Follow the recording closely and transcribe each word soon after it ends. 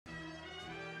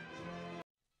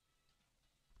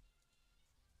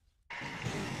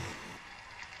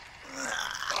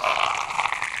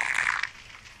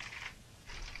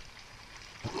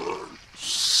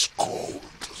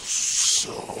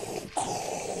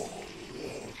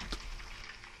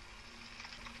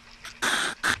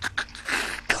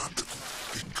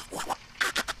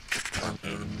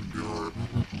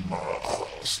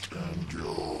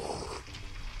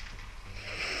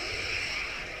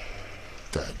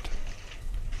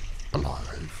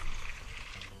alive.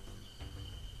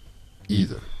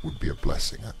 Either would be a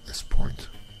blessing at this point.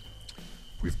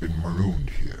 We've been marooned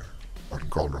here on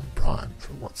Golden Prime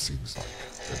for what seems like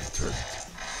an eternity.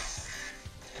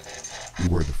 We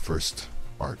were the first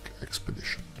Ark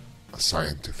expedition, a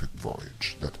scientific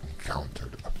voyage that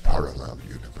encountered a parallel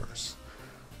universe,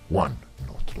 one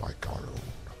not like our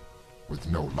own, with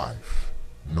no life,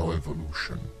 no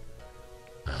evolution,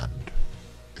 and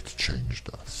it changed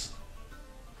us.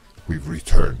 We've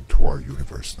returned to our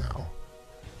universe now,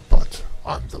 but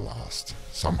I'm the last.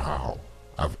 Somehow,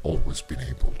 I've always been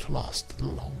able to last the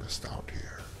longest out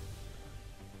here.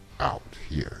 Out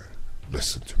here.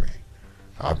 Listen to me.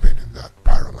 I've been in that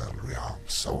parallel realm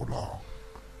so long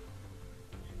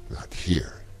that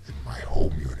here, in my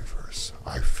home universe,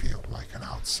 I feel like an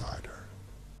outsider.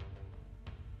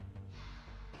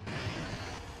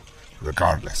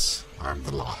 Regardless, I'm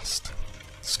the last.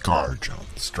 Scourge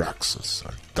and Straxus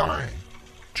are dying.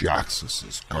 Jaxus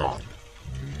is gone.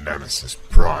 Nemesis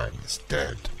Prime is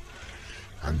dead.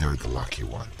 And they're the lucky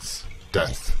ones.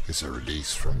 Death is a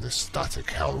release from this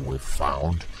static hell we've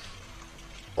found.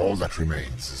 All that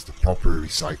remains is the proper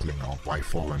recycling of my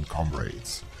fallen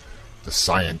comrades, the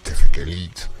scientific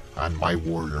elite, and my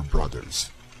warrior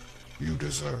brothers. You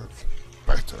deserve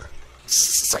better.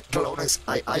 Cyclonus,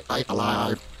 I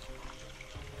alive.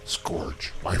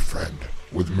 Scourge, my friend,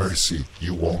 with mercy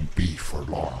you won't be for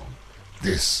long.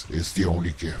 This is the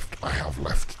only gift I have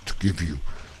left to give you.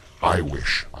 I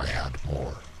wish I had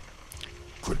more.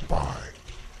 Goodbye.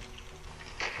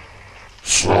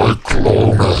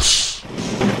 Cyclonus!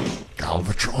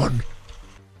 Galvatron?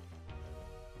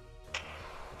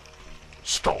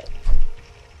 Stop.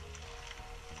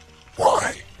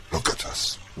 Why? Look at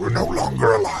us. We're no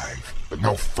longer alive, with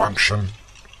no function,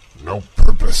 no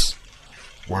purpose.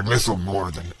 We're little more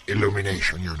than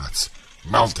illumination units.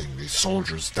 Melting these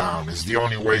soldiers down is the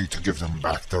only way to give them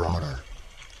back their honor.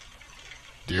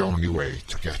 The only way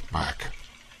to get back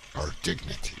our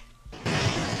dignity.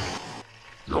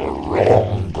 You're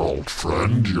wrong, old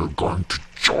friend. You're going to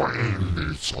join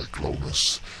me,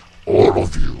 Cyclonus. All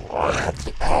of you. I have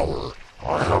the power.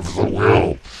 I have the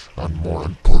will. And more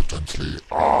importantly,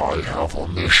 I have a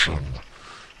mission.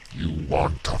 You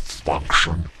want a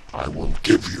function? I will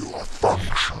give you a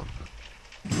function.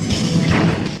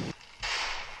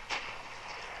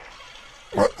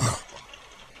 What the?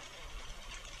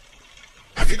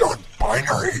 Have you gone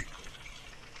binary?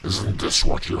 Isn't this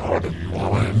what you had in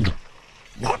mind?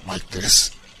 Not like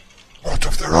this. What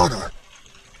of their honor?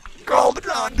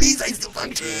 Galvatron, please, I still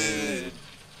function.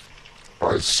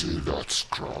 I see that,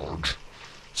 Scourge.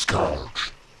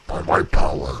 Scourge, by my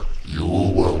power, you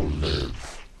will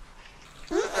live.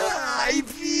 I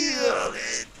feel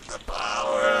it, the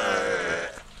power.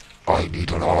 I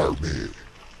need an army.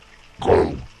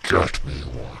 Go get me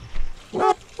one.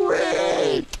 What?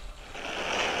 Wait.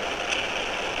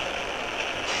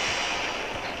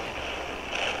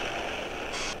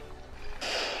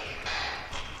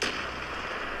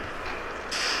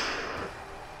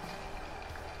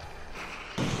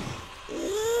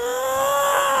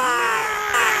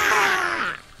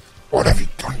 What have you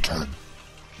done to him?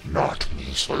 Not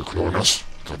me, Cyclonus.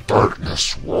 The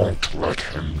darkness won't let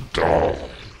him die.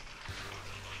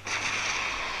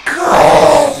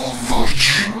 Galvatron!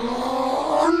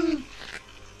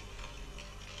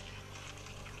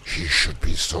 He should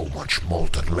be so much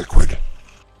molten liquid.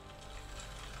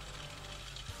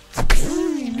 The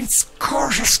pain is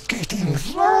coruscating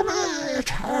from me. It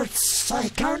hurts,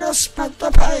 Cyclonus, but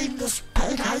the pain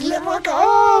I live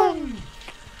again.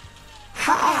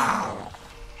 How?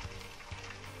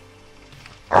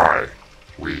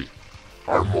 We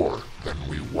are more than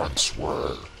we once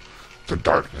were. The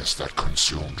darkness that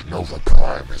consumed Nova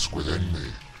Prime is within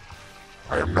me.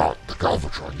 I am not the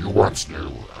Galvatron you once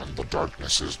knew, and the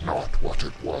darkness is not what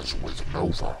it was with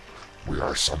Nova. We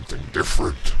are something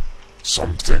different.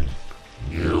 Something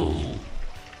new.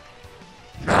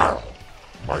 Now,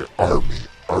 my army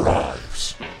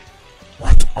arrives.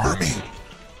 What army?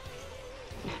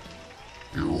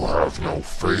 You have no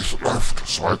faith left,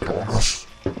 Cyclonus.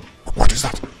 What is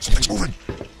that? Something's moving.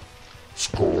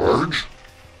 Scourge?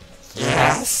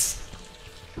 Yes?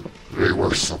 They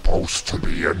were supposed to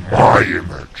be in my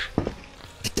image.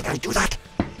 Did I do that?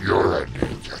 You're an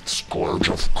idiot, Scourge.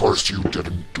 Of course you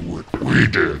didn't do it. We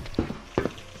did.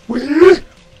 We?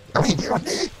 I mean, you're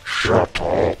me? Shut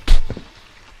up.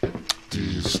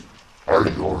 These are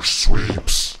your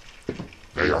sweeps.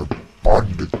 They are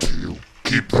bonded to you.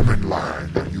 Keep them in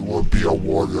line and you will be a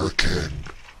warrior king.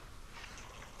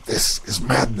 This is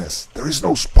madness. There is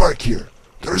no spark here.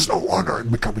 There is no honor in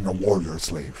becoming a warrior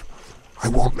slave. I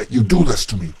won't let you do this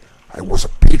to me. I was a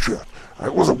patriot. I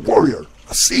was a warrior,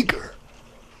 a seeker.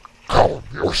 Calm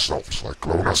yourself,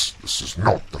 Cyclonus. This is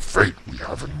not the fate we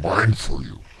have in mind for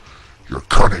you. Your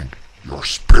cunning, your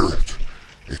spirit,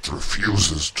 it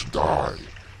refuses to die.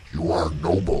 You are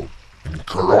noble,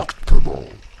 incorruptible.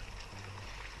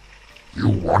 You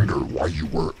wonder why you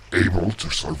were able to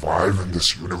survive in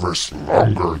this universe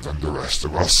longer than the rest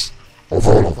of us. Of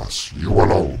all of us, you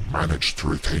alone managed to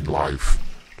retain life.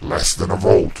 Less than a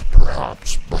volt,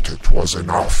 perhaps, but it was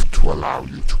enough to allow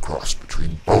you to cross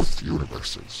between both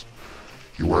universes.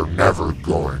 You were never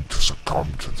going to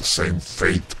succumb to the same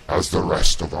fate as the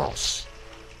rest of us.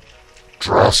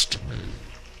 Trust me.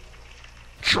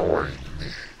 Join me.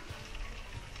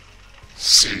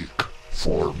 Seek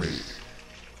for me.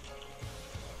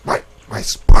 My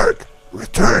spark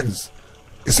returns.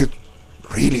 Is it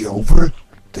really over,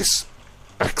 this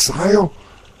exile?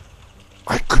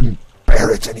 I couldn't bear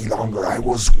it any longer. I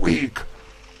was weak.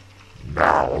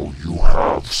 Now you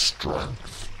have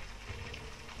strength.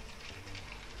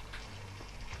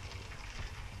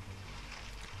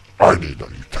 I need a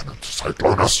Lieutenant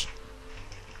Cyclonus.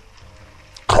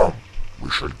 Come, we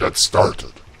should get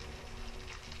started.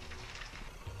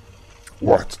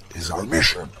 What is our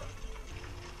mission?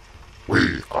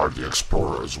 We are the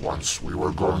explorers. Once we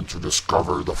were going to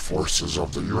discover the forces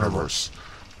of the universe.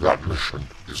 That mission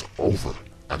is over,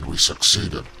 and we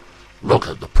succeeded. Look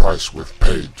at the price we've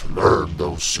paid to learn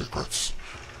those secrets.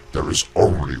 There is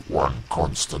only one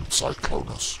constant,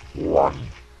 Cyclonus. One.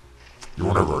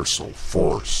 Universal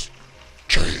force.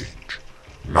 Change.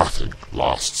 Nothing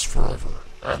lasts forever,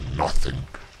 and nothing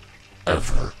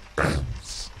ever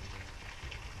ends.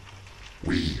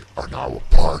 We are now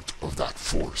a part of that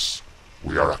force.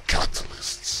 We are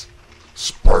catalysts,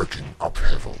 sparking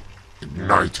upheaval,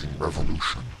 igniting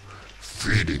revolution,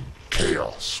 feeding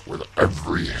chaos with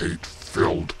every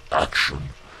hate-filled action.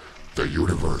 The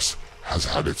universe has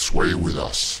had its way with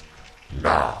us.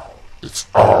 Now it's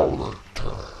our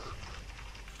turn.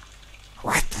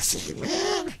 What does he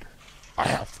mean? I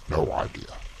have no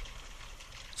idea.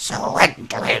 So what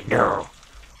do we do?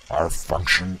 Our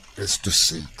function is to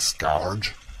seek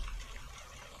Scourge.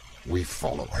 We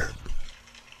follow him.